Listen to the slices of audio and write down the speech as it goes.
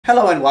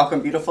Hello and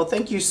welcome, beautiful.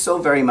 Thank you so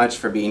very much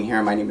for being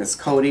here. My name is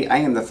Cody. I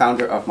am the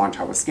founder of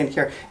Montarbo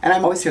Skincare, and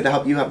I'm always here to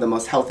help you have the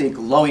most healthy,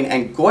 glowing,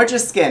 and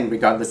gorgeous skin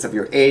regardless of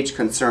your age,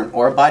 concern,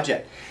 or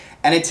budget.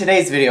 And in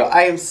today's video,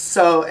 I am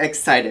so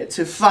excited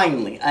to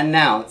finally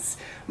announce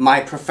my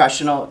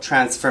professional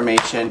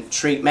transformation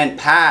treatment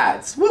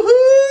pads.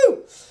 Woohoo!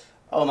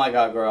 Oh my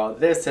God, girl,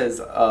 this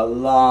is a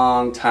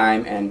long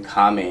time in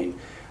coming.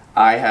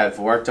 I have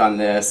worked on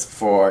this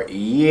for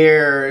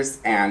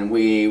years, and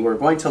we were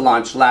going to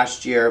launch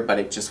last year, but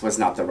it just was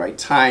not the right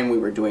time. We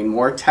were doing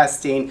more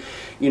testing.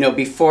 You know,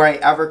 before I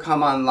ever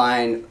come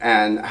online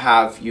and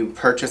have you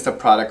purchase a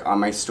product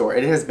on my store,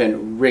 it has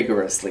been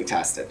rigorously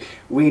tested.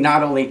 We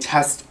not only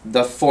test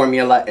the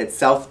formula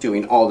itself,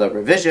 doing all the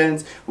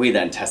revisions, we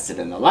then test it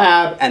in the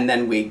lab, and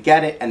then we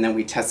get it, and then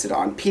we test it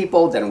on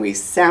people, then we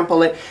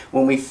sample it.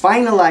 When we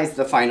finalize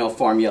the final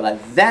formula,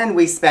 then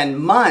we spend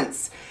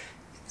months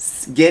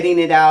getting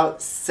it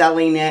out,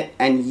 selling it,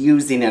 and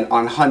using it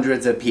on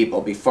hundreds of people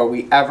before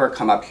we ever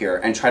come up here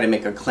and try to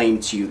make a claim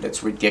to you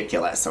that's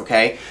ridiculous,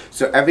 okay?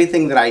 So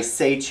everything that I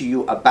say to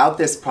you about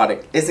this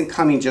product isn't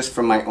coming just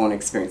from my own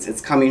experience.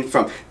 It's coming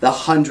from the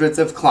hundreds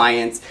of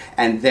clients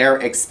and their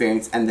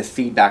experience and the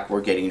feedback we're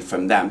getting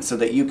from them, so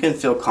that you can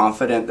feel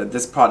confident that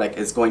this product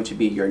is going to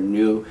be your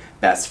new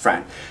best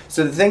friend.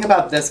 So the thing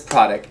about this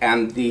product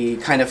and the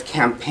kind of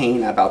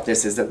campaign about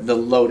this is that the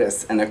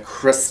lotus and a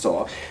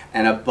crystal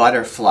and a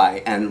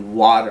butterfly and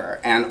water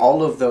and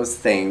all of those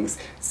things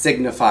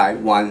signify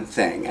one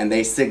thing, and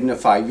they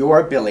signify your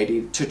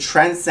ability to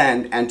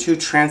transcend and to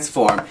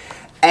transform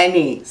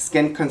any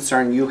skin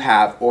concern you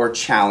have or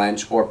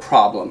challenge or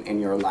problem in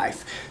your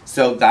life.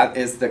 So that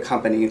is the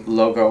company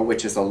logo,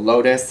 which is a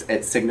lotus.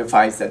 It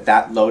signifies that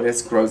that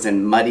lotus grows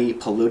in muddy,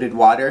 polluted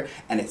water,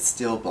 and it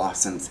still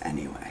blossoms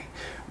anyway,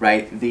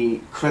 right? The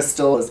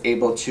crystal is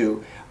able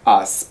to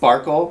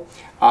sparkle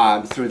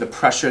through the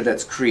pressure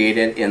that's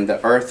created in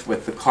the earth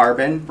with the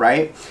carbon,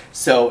 right?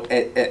 So,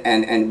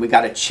 and we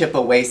got to chip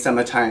away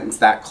sometimes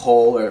that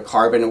coal or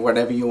carbon or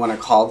whatever you want to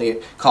call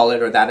it,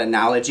 or that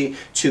analogy,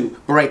 to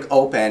break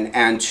open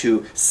and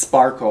to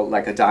sparkle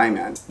like a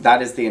diamond.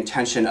 That is the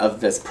intention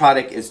of this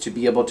product, is to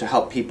be able to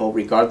help people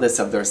regardless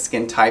of their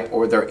skin type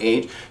or their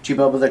age, to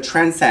be able to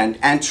transcend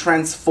and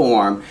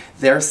transform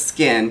their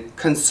skin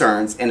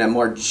concerns in a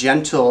more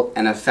gentle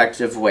and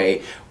effective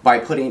way by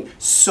putting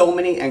so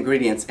many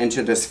ingredients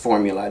into this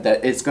formula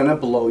that it's going to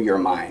blow your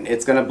mind.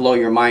 It's going to blow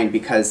your mind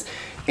because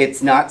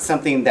it's not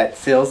something that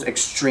feels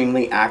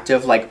extremely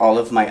active like all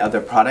of my other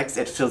products.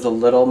 It feels a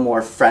little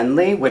more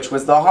friendly, which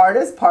was the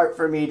hardest part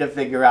for me to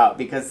figure out,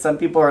 because some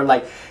people are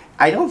like,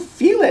 I don't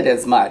feel it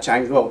as much.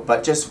 I go,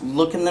 but just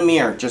look in the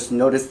mirror, just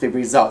notice the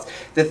results.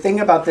 The thing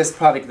about this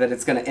product that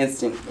it's going to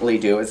instantly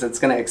do is it's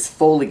going to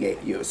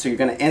exfoliate you. So you're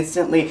going to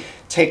instantly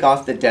take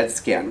off the dead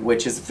skin,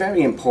 which is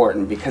very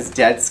important, because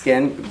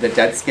the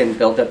dead skin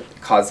buildup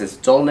causes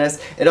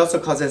dullness. It also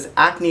causes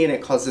acne, and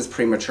it causes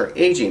premature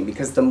aging,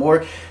 because the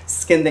more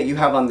skin that you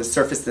have on the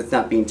surface that's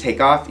not being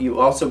taken off, you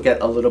also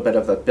get a little bit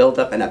of a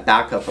buildup and a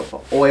backup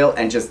of oil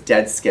and just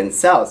dead skin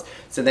cells.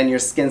 So then your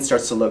skin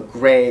starts to look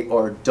gray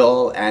or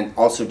dull and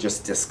also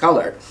just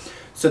discolored.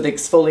 So the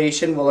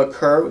exfoliation will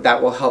occur.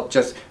 That will help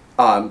just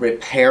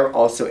repair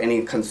also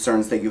any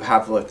concerns that you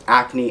have with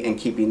acne and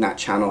keeping that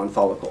channel and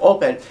follicle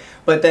open.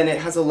 But then it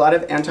has a lot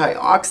of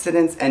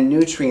antioxidants and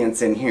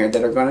nutrients in here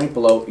that are going to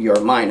blow your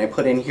mind. I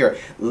put in here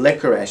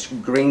licorice,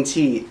 green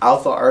tea,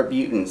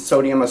 alpha-arbutin,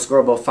 sodium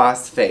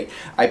ascorbyl-phosphate.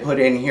 I put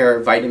in here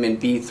vitamin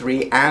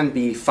B3 and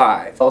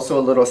B5. Also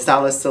a little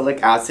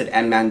salicylic acid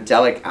and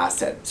mandelic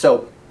acid.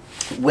 So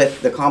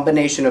with the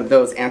combination of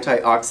those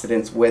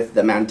antioxidants with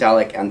the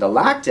mandelic and the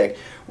lactic,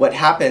 what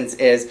happens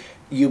is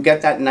you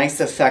get that nice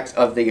effect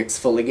of the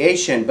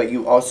exfoliation, but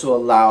you also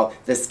allow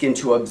the skin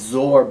to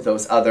absorb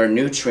those other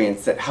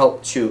nutrients that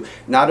help to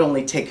not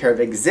only take care of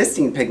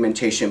existing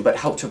pigmentation, but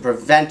help to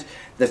prevent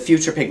the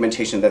future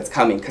pigmentation that's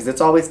coming, because it's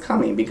always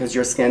coming, because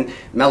your skin,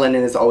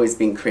 melanin is always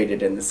being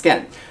created in the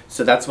skin.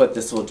 So that's what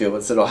this will do,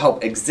 is it'll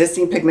help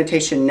existing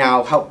pigmentation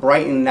now, help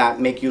brighten that,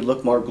 make you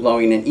look more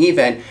glowing and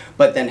even,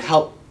 but then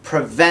help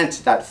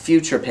prevent that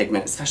future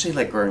pigment, especially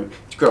like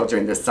girl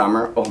during the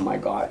summer. Oh my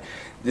God.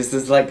 This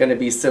is like going to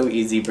be so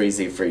easy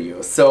breezy for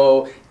you.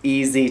 So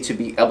easy to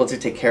be able to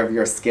take care of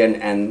your skin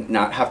and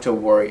not have to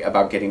worry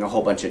about getting a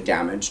whole bunch of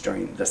damage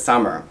during the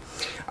summer.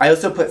 I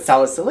also put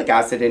salicylic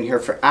acid in here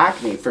for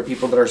acne, for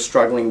people that are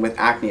struggling with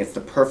acne. It's the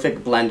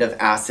perfect blend of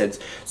acids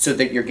so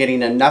that you're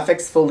getting enough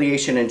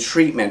exfoliation and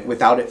treatment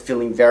without it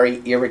feeling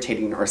very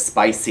irritating or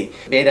spicy.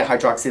 Beta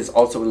hydroxy is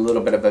also a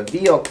little bit of a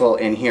vehicle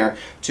in here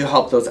to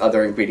help those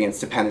other ingredients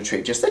to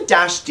penetrate just a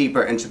dash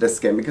deeper into the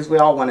skin, because we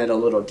all want it a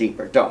little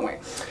deeper, don't we?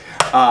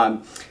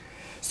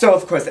 So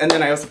of course, and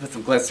then I also put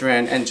some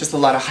glycerin and just a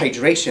lot of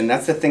hydration.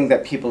 That's the thing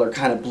that people are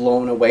kind of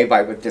blown away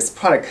by with this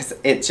product, because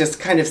it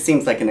just kind of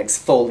seems like an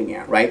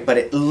exfoliant, right? But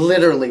it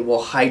literally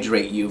will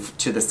hydrate you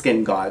to the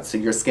skin god, so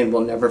your skin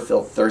will never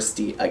feel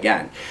thirsty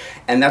again.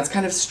 And that's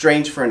kind of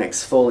strange for an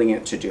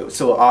exfoliant to do.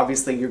 So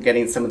obviously you're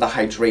getting some of the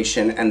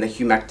hydration and the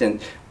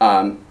humectant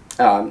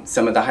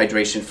some of the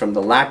hydration from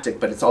the lactic,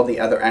 but it's all the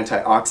other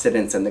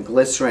antioxidants and the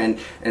glycerin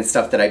and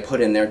stuff that I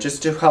put in there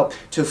just to help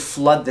to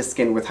flood the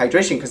skin with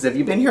hydration. Because if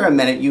you've been here a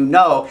minute, you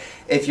know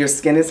if your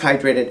skin is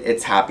hydrated,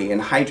 it's happy.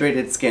 And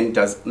hydrated skin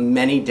does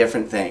many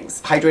different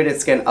things. Hydrated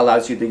skin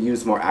allows you to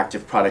use more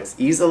active products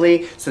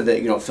easily so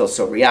that you don't feel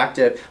so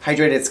reactive.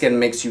 Hydrated skin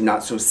makes you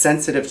not so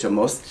sensitive to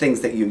most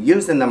things that you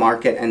use in the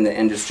market and the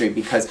industry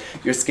because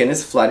your skin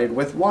is flooded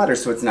with water,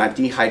 so it's not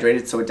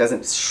dehydrated, so it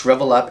doesn't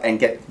shrivel up and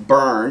get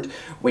burned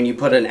when you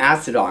put an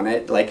acid on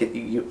it,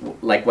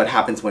 like what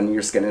happens when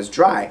your skin is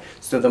dry.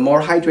 So the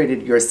more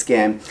hydrated your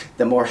skin,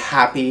 the more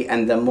happy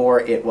and the more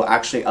it will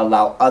actually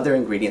allow other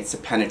ingredients to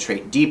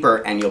penetrate deeper,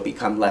 and you'll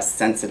become less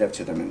sensitive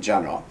to them in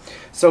general.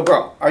 So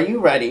girl, are you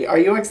ready? Are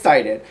you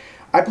excited?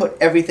 I put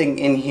everything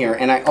in here,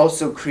 and I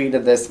also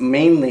created this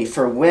mainly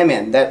for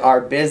women that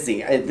are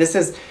busy. This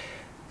is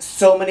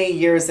so many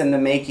years in the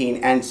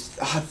making, and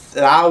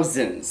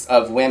thousands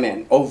of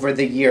women over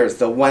the years.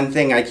 The one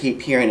thing I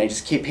keep hearing, I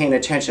just keep paying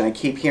attention, I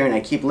keep hearing, I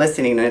keep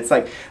listening, and it's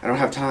like, I don't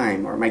have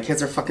time, or my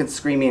kids are fucking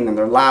screaming and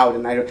they're loud,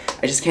 and I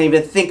just can't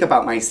even think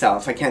about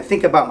myself. I can't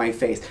think about my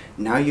face.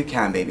 Now you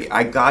can, baby.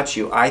 I got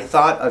you. I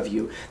thought of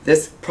you.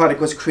 This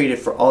product was created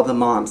for all the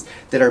moms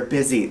that are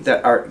busy,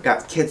 that are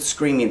got kids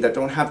screaming, that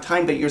don't have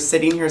time, but you're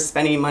sitting here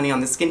spending money on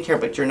the skincare,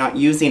 but you're not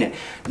using it.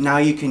 Now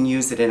you can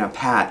use it in a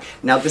pad.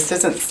 Now this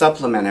doesn't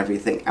supplement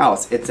everything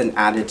else. It's an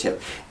additive.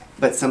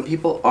 But some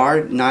people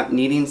are not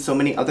needing so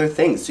many other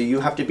things, so you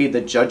have to be the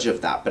judge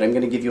of that. But I'm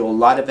going to give you a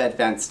lot of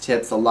advanced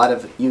tips, a lot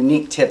of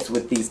unique tips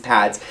with these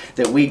pads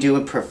that we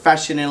do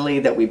professionally,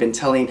 that we've been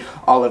telling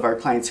all of our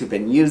clients who've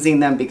been using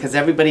them, because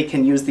everybody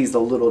can use these a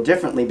little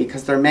differently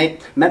because they're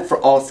meant for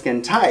all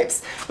skin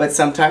types. But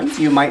sometimes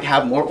you might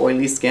have more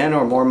oily skin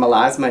or more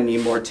melasma and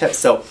need more tips.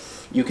 So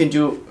you can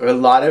do a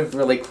lot of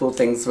really cool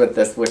things with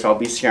this, which I'll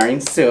be sharing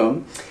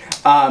soon.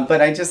 But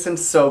I just am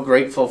so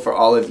grateful for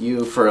all of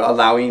you for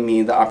allowing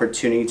me the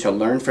opportunity to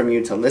learn from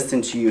you, to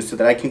listen to you, so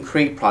that I can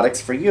create products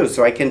for you.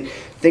 So I can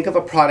think of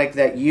a product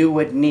that you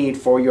would need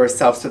for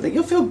yourself so that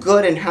you'll feel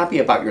good and happy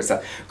about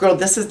yourself. Girl,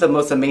 this is the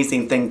most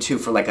amazing thing too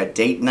for like a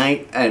date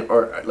night,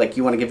 or like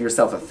you want to give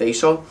yourself a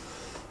facial.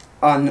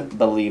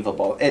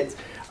 Unbelievable.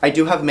 I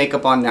do have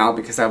makeup on now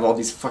because I have all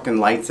these fucking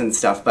lights and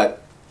stuff,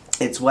 but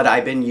it's what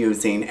I've been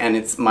using, and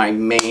it's my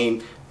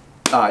main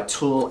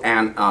tool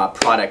and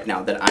product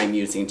now that I'm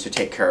using to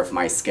take care of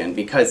my skin,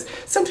 because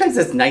sometimes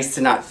it's nice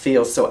to not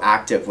feel so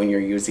active when you're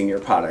using your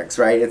products,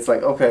 right? It's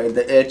like, okay,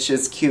 the itch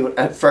is cute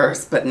at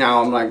first, but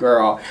now I'm like,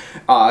 girl.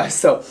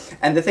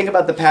 And the thing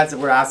about the pads that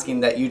we're asking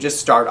that you just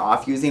start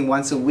off using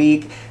once a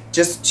week,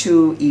 just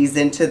to ease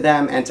into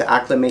them and to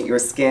acclimate your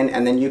skin,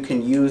 and then you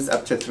can use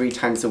up to 3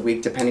 times a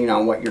week depending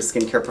on what your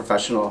skincare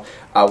professional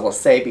will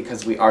say,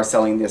 because we are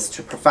selling this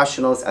to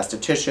professionals,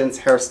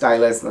 estheticians,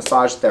 hairstylists,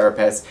 massage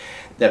therapists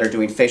that are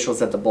doing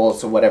facials at the bowl,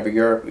 so whatever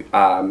your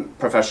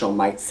professional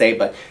might say.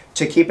 But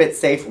to keep it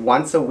safe,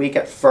 once a week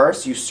at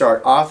first, you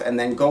start off, and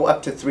then go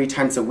up to 3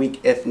 times a week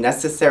if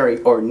necessary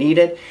or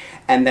needed,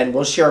 and then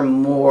we'll share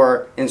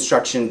more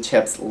instruction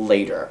tips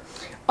later.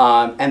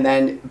 And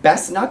then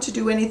best not to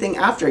do anything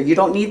after. You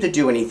don't need to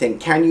do anything.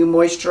 Can you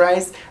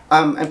moisturize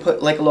and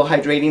put like a little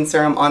hydrating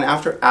serum on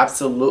after?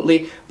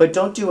 Absolutely. But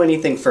don't do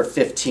anything for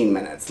 15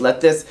 minutes.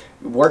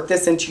 Work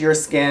this into your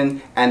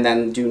skin, and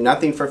then do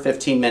nothing for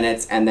 15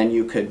 minutes, and then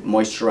you could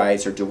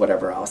moisturize or do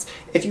whatever else.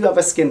 If you have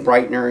a skin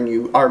brightener and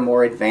you are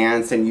more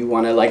advanced and you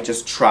want to like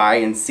just try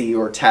and see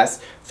or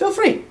test, feel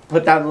free.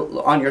 Put that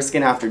on your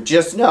skin after.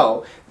 Just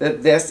know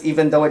that this,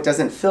 even though it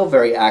doesn't feel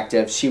very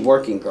active, she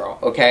working, girl,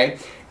 okay?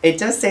 It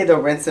does say to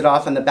rinse it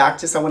off on the back.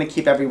 Just I want to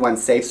keep everyone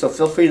safe, so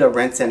feel free to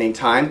rinse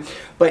anytime,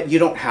 but you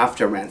don't have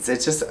to rinse.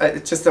 It's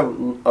just a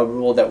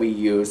rule that we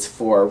use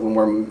for when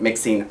we're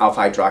mixing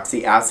alpha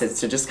hydroxy acids,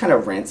 to just kind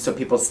of rinse so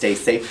people stay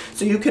safe.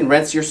 So you can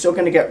rinse. You're still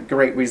going to get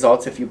great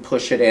results if you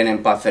push it in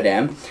and buff it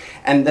in.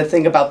 And the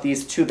thing about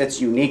these two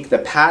that's unique, the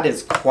pad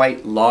is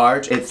quite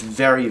large. It's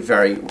very,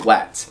 very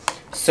wet.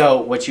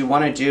 So what you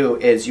want to do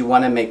is you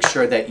want to make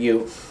sure that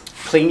you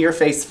clean your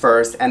face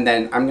first, and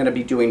then I'm going to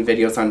be doing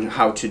videos on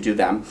how to do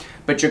them.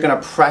 But you're going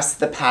to press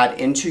the pad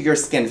into your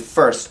skin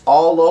first,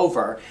 all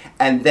over,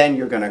 and then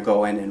you're going to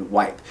go in and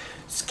wipe.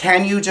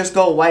 Can you just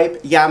go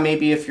wipe? Yeah,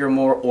 maybe if you're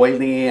more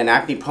oily and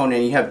acne prone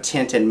and you have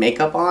tint and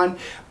makeup on,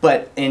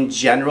 but in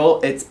general,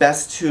 it's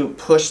best to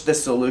push the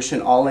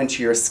solution all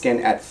into your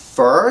skin at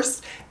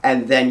first,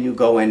 and then you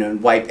go in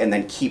and wipe, and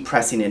then keep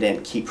pressing it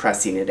in, keep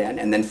pressing it in,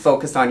 and then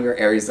focus on your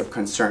areas of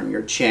concern,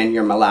 your chin,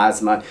 your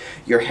melasma,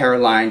 your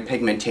hairline,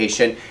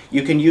 pigmentation.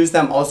 You can use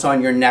them also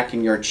on your neck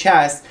and your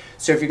chest.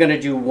 So if you're going to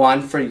do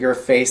one for your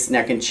face,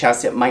 neck, and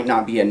chest, it might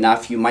not be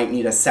enough. You might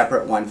need a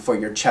separate one for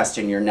your chest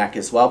and your neck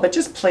as well. But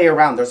just play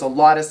around. There's a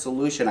lot of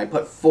solution. I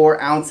put 4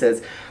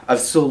 ounces of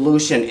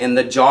solution in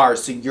the jar,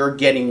 so you're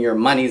getting your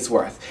money's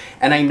worth.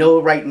 And I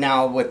know right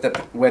now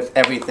with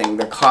everything,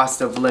 the cost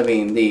of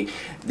living, the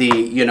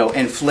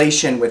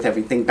inflation with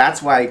everything,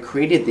 that's why I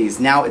created these.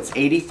 Now it's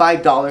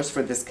 $85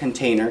 for this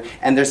container,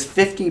 and there's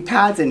 50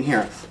 pads in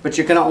here, but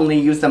you're going to only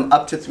use them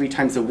up to 3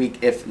 times a week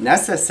if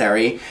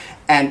necessary.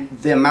 And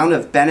the amount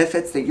of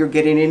benefits that you're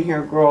getting in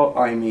here, girl,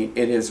 I mean,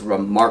 it is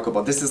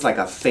remarkable. This is like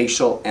a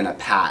facial and a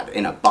pad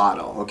in a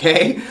bottle,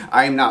 okay?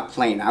 I'm not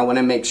playing. I want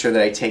to make sure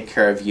that I take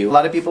care of you. A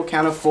lot of people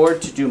can't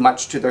afford to do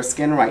much to their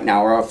skin right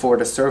now or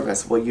afford a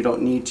service. Well, you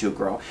don't need to,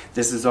 girl.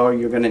 This is all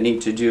you're going to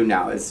need to do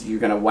now is you're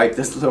going to wipe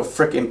this little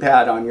frickin'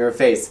 pad on your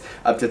face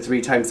up to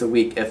 3 times a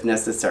week if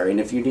necessary.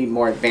 And if you need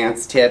more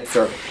advanced tips,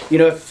 or, you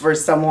know, if for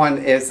someone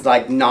is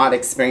like not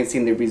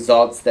experiencing the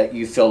results that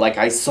you feel like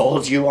I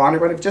sold you on or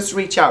whatever, just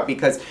reach out,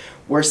 because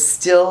we're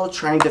still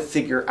trying to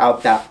figure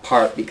out that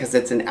part, because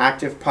it's an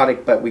active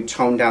product, but we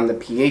tone down the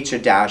pH a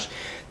dash,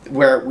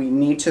 where we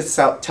need to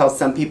tell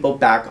some people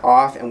back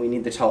off, and we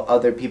need to tell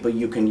other people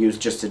you can use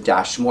just a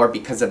dash more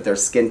because of their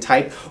skin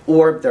type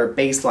or their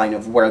baseline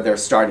of where they're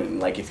starting.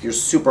 Like if you're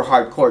super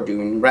hardcore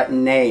doing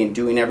retin A and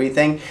doing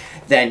everything,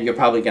 then you're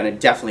probably going to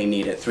definitely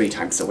need it 3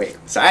 times a week.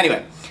 So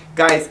anyway,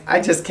 guys,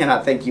 I just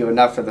cannot thank you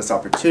enough for this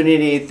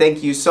opportunity.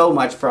 Thank you so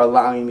much for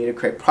allowing me to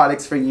create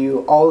products for you.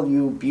 All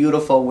you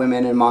beautiful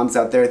women and moms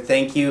out there,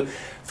 thank you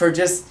for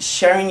just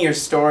sharing your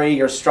story,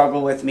 your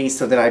struggle with me,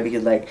 so that I'd be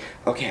like,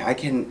 okay,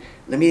 can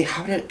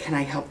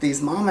I help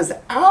these mamas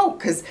out?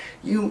 Because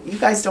you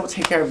guys don't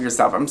take care of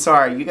yourself. I'm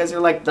sorry. You guys are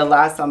like the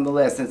last on the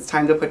list. It's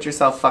time to put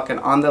yourself fucking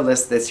on the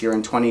list this year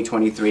in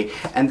 2023.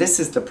 And this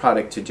is the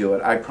product to do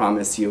it. I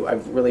promise you.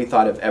 I've really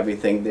thought of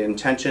everything. The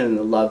intention and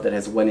the love that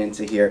has went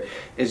into here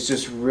is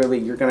just really,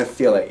 you're going to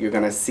feel it. You're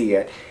going to see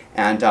it.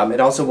 And it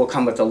also will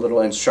come with a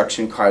little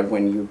instruction card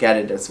when you get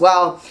it as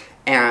well.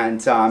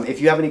 And if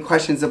you have any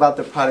questions about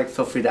the product,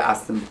 feel free to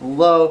ask them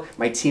below.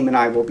 My team and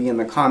I will be in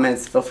the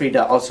comments. Feel free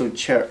to also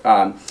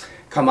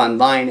come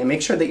online and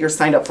make sure that you're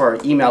signed up for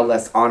our email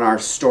list on our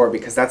store,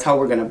 because that's how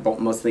we're going to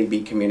mostly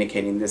be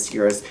communicating this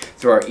year, is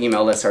through our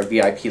email list, our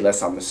VIP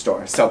list on the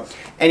store. So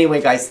anyway,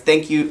 guys,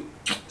 thank you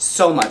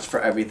so much for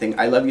everything.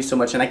 I love you so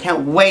much, and I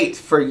can't wait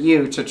for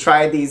you to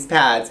try these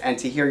pads and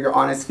to hear your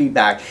honest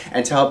feedback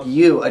and to help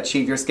you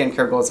achieve your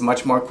skincare goals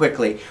much more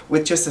quickly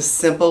with just a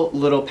simple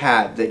little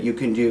pad that you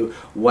can do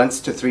 1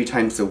 to 3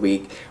 times a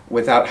week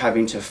without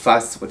having to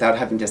fuss, without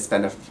having to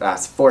spend a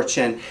vast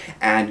fortune,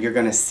 and you're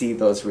going to see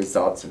those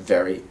results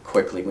very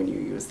quickly when you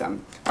use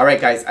them. All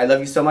right, guys, I love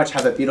you so much.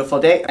 Have a beautiful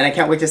day, and I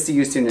can't wait to see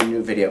you soon in a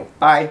new video.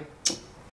 Bye.